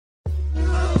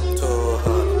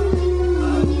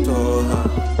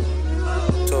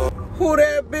Who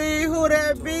that be? Who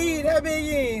that be? That be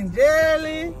eating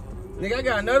jelly. Nigga, I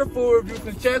got another food review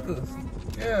from Checkers.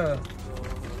 Yeah.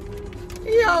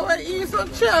 He always eat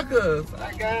some Checkers.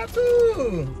 I got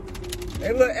to.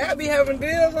 Hey, look, Abby having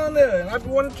deals on there. I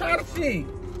want to try the shit.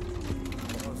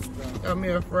 Got me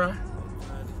a fry.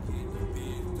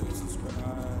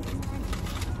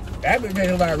 Abby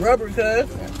tastes like rubber, cuz.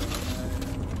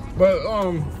 But,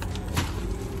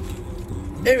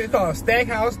 they be called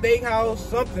Steakhouse,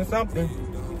 something.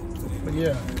 But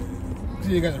yeah.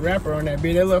 See, you got the wrapper on that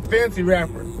bitch. That little fancy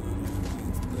wrapper.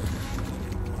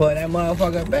 Put that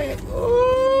motherfucker back.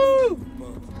 Ooh!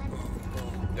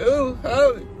 Ooh,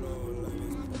 hold it.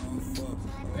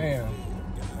 Damn.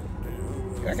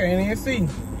 I can't even see.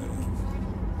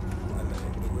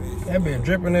 That bitch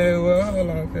dripping everywhere. Hold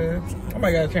on, cuz. I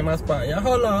might gotta change my spot, y'all.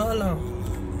 Hold on.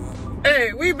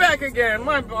 Hey, we back again.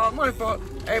 My fault.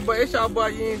 Hey, but it's y'all boy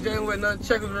Yin Jalen with another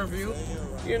Checkers review.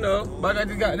 You know, but I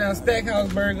just got down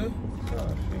Steakhouse burger.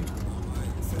 Oh,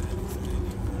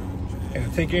 shit.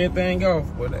 And take everything off.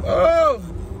 Oh!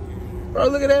 Bro,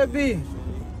 look at that bitch.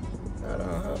 Hold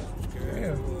on.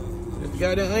 Damn. This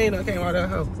goddamn onion that came out of that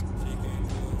house.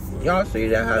 Y'all see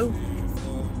that house?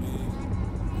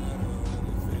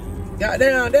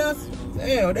 Goddamn,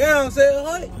 damn, said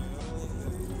honey.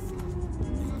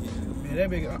 Man, that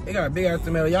big, it got a big ass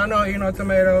tomato. Y'all know,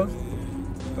 tomatoes.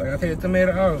 So I gotta take the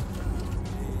tomato off.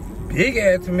 Big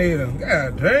ass tomato.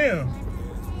 God damn.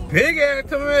 Big ass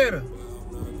tomato.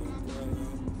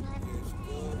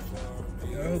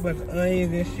 Got a whole bunch of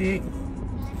onions and shit.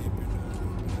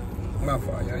 My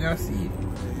fault, y'all. Y'all see it.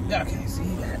 Y'all can't see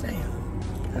it. God damn.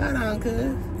 Hold on,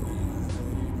 cuz.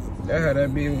 That's how that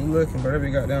bitch was looking, but that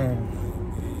bitch got down.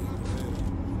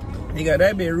 He got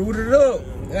that bitch rooted up.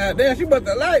 God damn, she must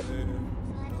have liked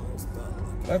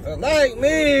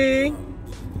me.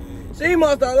 She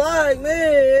must have liked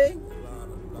me.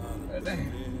 God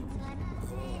damn.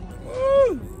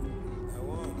 Woo.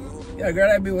 Yeah, girl,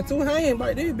 that bitch with two hands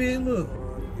like this bitch, look.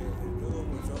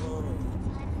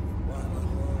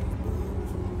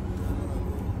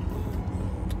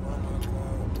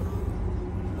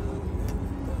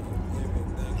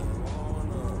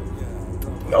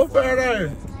 No fat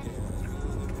ass.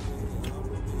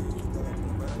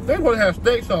 They supposed to have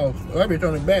steak sauce. That bitch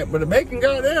on the back. But the bacon,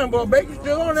 goddamn, boy. Bacon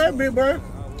still on that bitch, bro.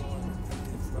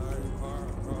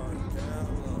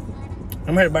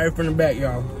 I'm gonna bite it from the back,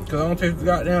 y'all. Cause I don't taste the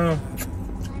goddamn.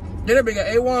 Yeah, that bitch got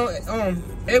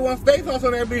A1 steak sauce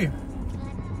on that bitch.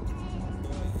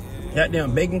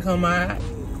 Goddamn bacon come out.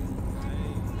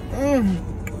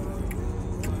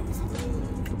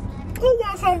 Who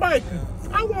wants some bacon?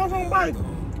 I want some bacon.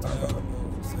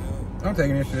 I'm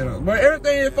taking this shit off. But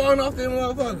everything is falling off this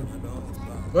motherfucker.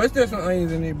 But it's still some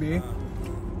onions in there, bitch.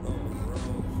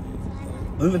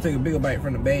 We're gonna take a bigger bite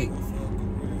from the bake.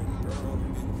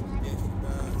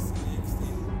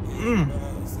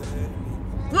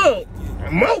 Look,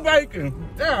 more bacon.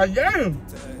 God damn.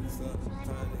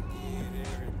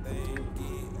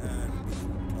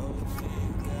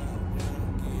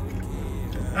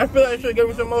 I feel like I should give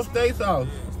me some more steak sauce.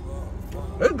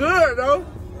 It's good though.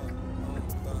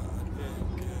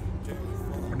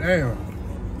 Damn.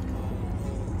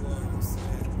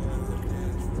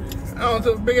 I don't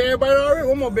took a big ass bite already.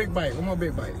 One more big bite. And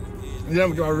then I'm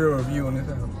gonna do a real review on this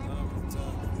house.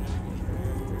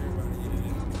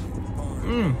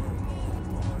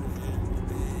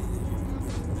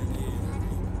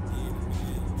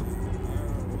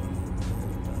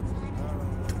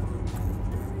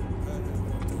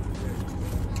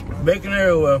 Bacon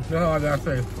everywhere. That's all I gotta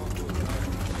say.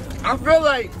 I feel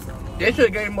like they should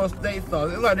have gave me more steak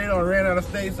sauce. It's like they don't ran out of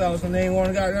steak sauce and they ain't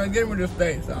want to give me the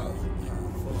steak sauce.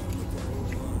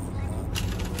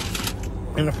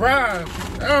 And the fries,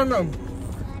 I don't know.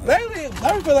 Lately,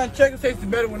 I feel like Checkers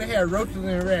tasted better when they had roaches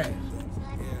and rats.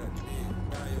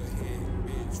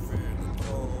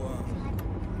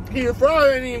 See, the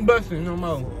fries ain't even busting no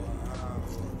more.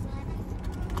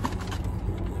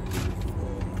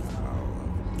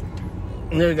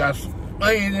 And they got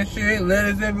onions and shit,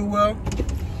 lettuce everywhere.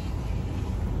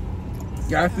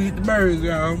 Gotta feed the birds,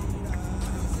 y'all.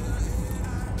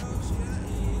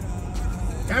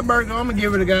 That burger, I'm gonna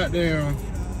give it a goddamn.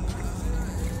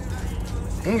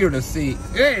 I'm gonna give it a C.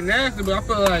 It ain't nasty, but I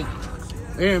feel like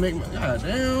they didn't make my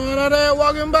goddamn what are they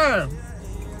walking by?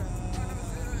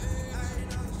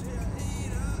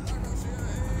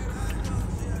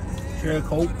 Cherry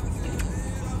Coke.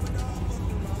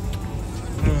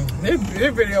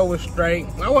 This video was straight.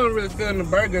 I wasn't really feeling the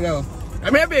burger though.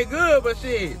 I mean, it be good, but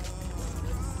shit,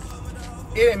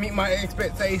 it didn't meet my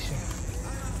expectation.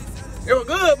 It was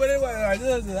good, but it wasn't like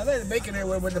good. I like the bacon that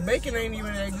way, but the bacon ain't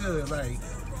even that good. Like,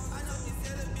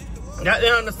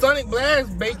 goddamn, the Sonic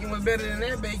Blast bacon was better than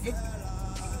that bacon.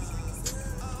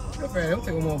 Okay, I'm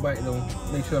taking more bite though.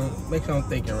 Make sure I'm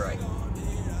thinking right.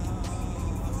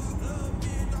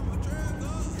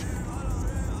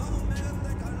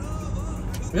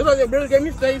 It's like they really gave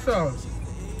me steak sauce.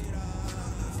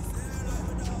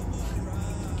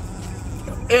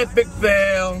 Epic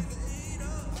fail.